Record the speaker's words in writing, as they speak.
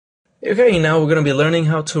Okay, now we're going to be learning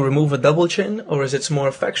how to remove a double chin, or as it's more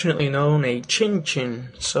affectionately known, a chin.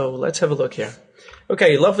 So let's have a look here.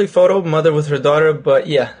 Okay, lovely photo, mother with her daughter, but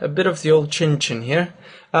yeah, a bit of the old chin here.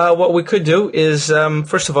 What we could do is,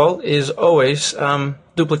 first of all, is always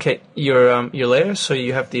duplicate your layers, so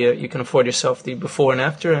you have the you can afford yourself the before and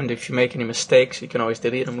after, and if you make any mistakes, you can always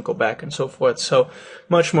delete them, go back, and so forth. So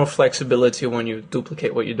much more flexibility when you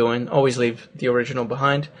duplicate what you're doing. Always leave the original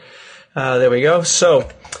behind. There we go. So.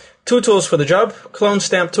 Two tools for the job, clone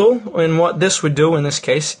stamp tool, and what this would do in this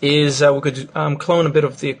case is we could clone a bit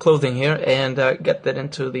of the clothing here and get that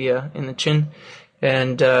into the in the chin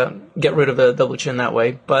and get rid of the double chin that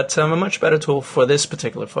way. But a much better tool for this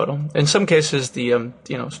particular photo. In some cases, the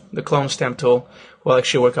the clone stamp tool will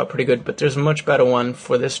actually work out pretty good, but there's a much better one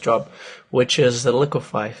for this job, which is the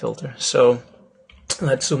liquify filter. So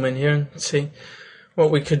let's zoom in here and see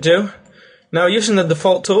what we could do. Now, using the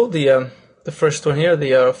default tool, the first one here,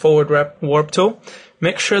 the forward warp tool,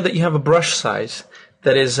 make sure that you have a brush size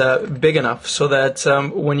that is big enough so that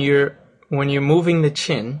when you're moving the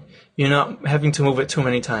chin, you're not having to move it too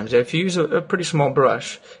many times. If you use a pretty small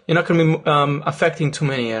brush, you're not going to be affecting too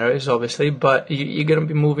many areas, obviously, but you're going to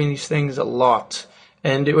be moving these things a lot,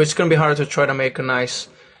 and it's going to be hard to try to make a nice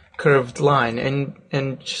curved line,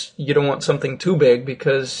 and just, you don't want something too big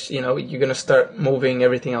because you're going to start moving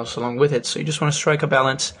everything else along with it. So you just want to strike a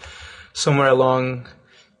balance. Somewhere along,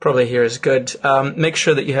 probably here is good. Make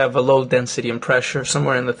sure that you have a low density and pressure,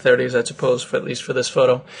 somewhere in the 30s, I suppose, at least for this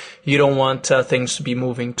photo. You don't want things to be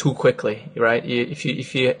moving too quickly, right? If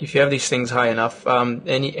you have these things high enough,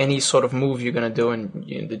 any sort of move you're going to do, and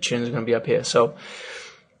the chin is going to be up here. So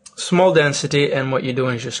small density, and what you're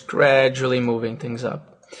doing is just gradually moving things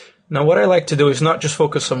up. Now, what I like to do is not just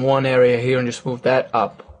focus on one area here and just move that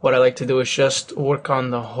up. What I like to do is just work on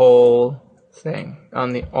the whole thing,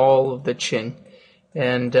 on all of the chin,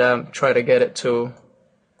 and try to get it to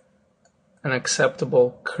an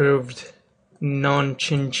acceptable curved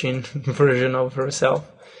non-chin version of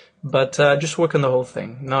herself. But just work on the whole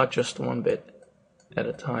thing, not just one bit at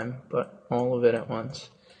a time, but all of it at once.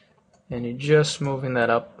 And you're just moving that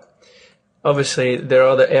up. Obviously there are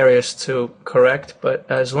other areas to correct, but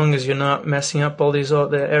as long as you're not messing up all these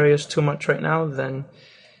other areas too much right now, then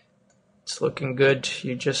it's looking good.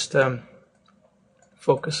 You just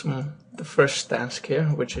focus on the first task here,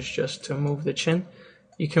 which is just to move the chin.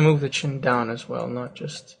 You can move the chin down as well, not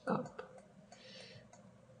just up.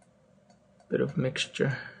 Bit of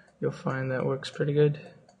mixture, you'll find that works pretty good.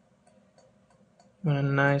 And a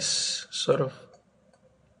nice sort of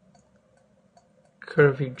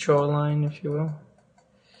curvy jawline, if you will.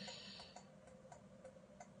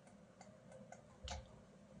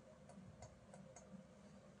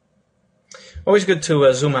 Always good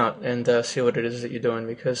to zoom out and see what it is that you're doing,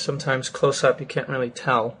 because sometimes close up you can't really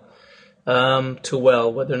tell too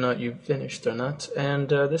well whether or not you've finished or not. And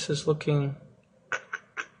this is looking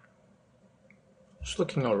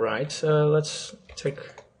all right. Let's take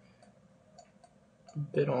a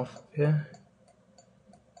bit off here.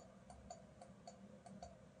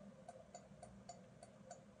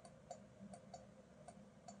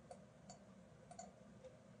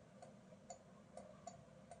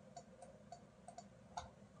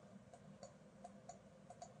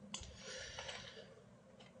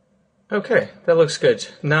 Okay, that looks good.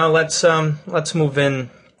 Now let's move in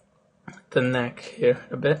the neck here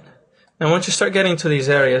a bit. Now once you start getting to these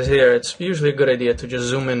areas here, it's usually a good idea to just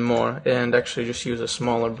zoom in more and actually just use a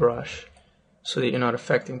smaller brush so that you're not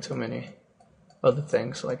affecting too many other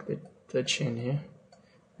things like the chin here.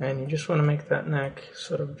 And you just want to make that neck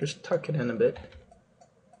sort of just tuck it in a bit.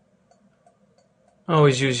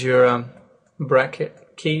 Always use your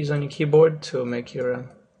bracket keys on your keyboard to make your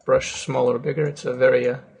brush smaller or bigger. It's a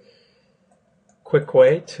very quick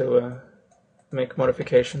way to make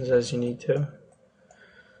modifications as you need to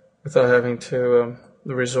without having to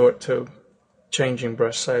resort to changing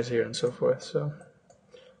brush size here and so forth. So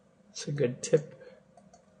it's a good tip.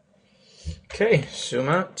 Okay, zoom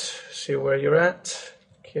out, see where you're at.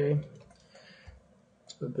 Okay,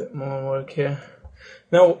 a bit more work here.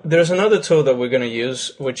 Now there's another tool that we're going to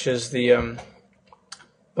use, which is the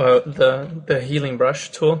healing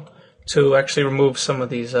brush tool, to actually remove some of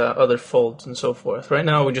these other folds and so forth. Right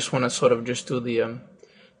now we just want to sort of just do the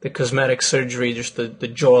cosmetic surgery, just the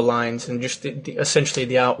jaw lines and just essentially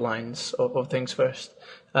the outlines of things first.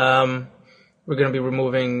 We're going to be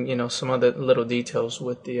removing some other little details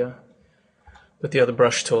with the other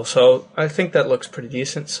brush tool. So I think that looks pretty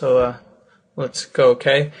decent. So let's go.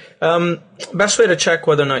 Okay. Best way to check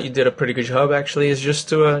whether or not you did a pretty good job actually is just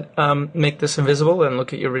to make this invisible and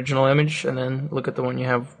look at your original image, and then look at the one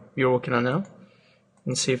you're working on now.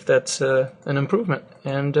 and see if that's an improvement.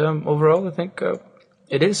 And overall, I think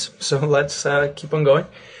it is. So let's keep on going.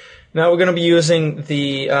 Now we're going to be using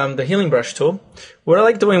the healing brush tool. What I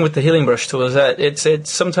like doing with the healing brush tool is that it's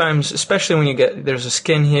sometimes, especially when you get, there's a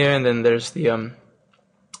skin here, and then there's the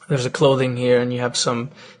clothing here, and you have some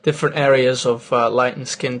different areas of light and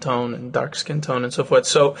skin tone and dark skin tone and so forth.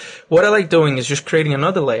 So what I like doing is just creating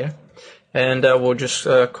another layer, and we'll just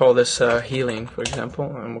call this healing, for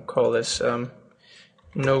example, and we'll call this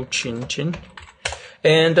no chin chin.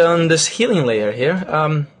 And on this healing layer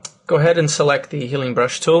here, go ahead and select the healing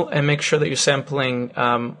brush tool and make sure that you're sampling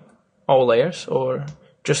all layers, or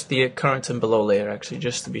just the current and below layer, actually,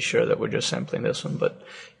 just to be sure that we're just sampling this one, but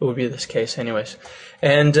it will be this case anyways.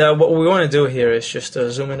 And what we want to do here is just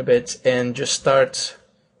zoom in a bit and just start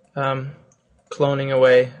cloning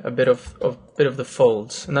away a bit of the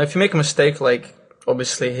folds. Now if you make a mistake, like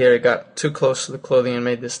obviously here it got too close to the clothing and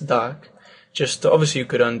made this dark, just obviously you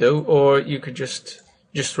could undo, or you could just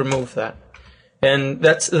remove that. And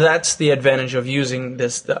that's the advantage of using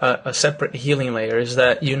this a separate healing layer, is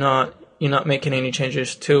that you're not making any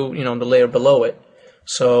changes to the layer below it.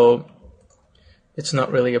 So it's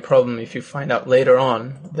not really a problem if you find out later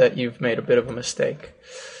on that you've made a bit of a mistake,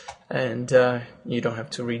 and you don't have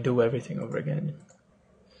to redo everything over again.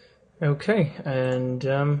 Okay, and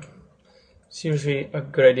it's usually a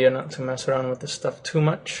good idea not to mess around with this stuff too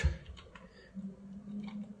much.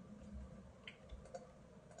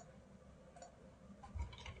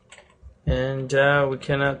 And we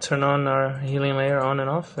can turn on our healing layer on and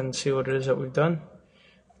off and see what it is that we've done.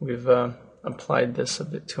 We've applied this a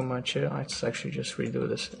bit too much here. Let's actually just redo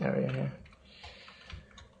this area here,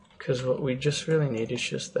 because what we just really need is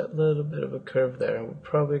just that little bit of a curve there. We're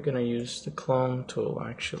probably going to use the clone tool,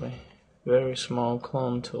 actually. Very small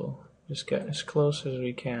clone tool. Just get as close as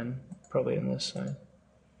we can, probably on this side.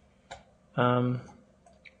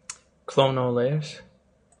 Clone all layers,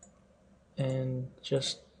 and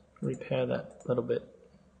just repair that little bit.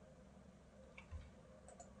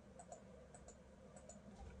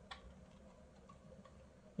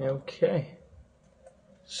 Okay,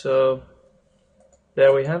 so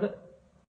there we have it.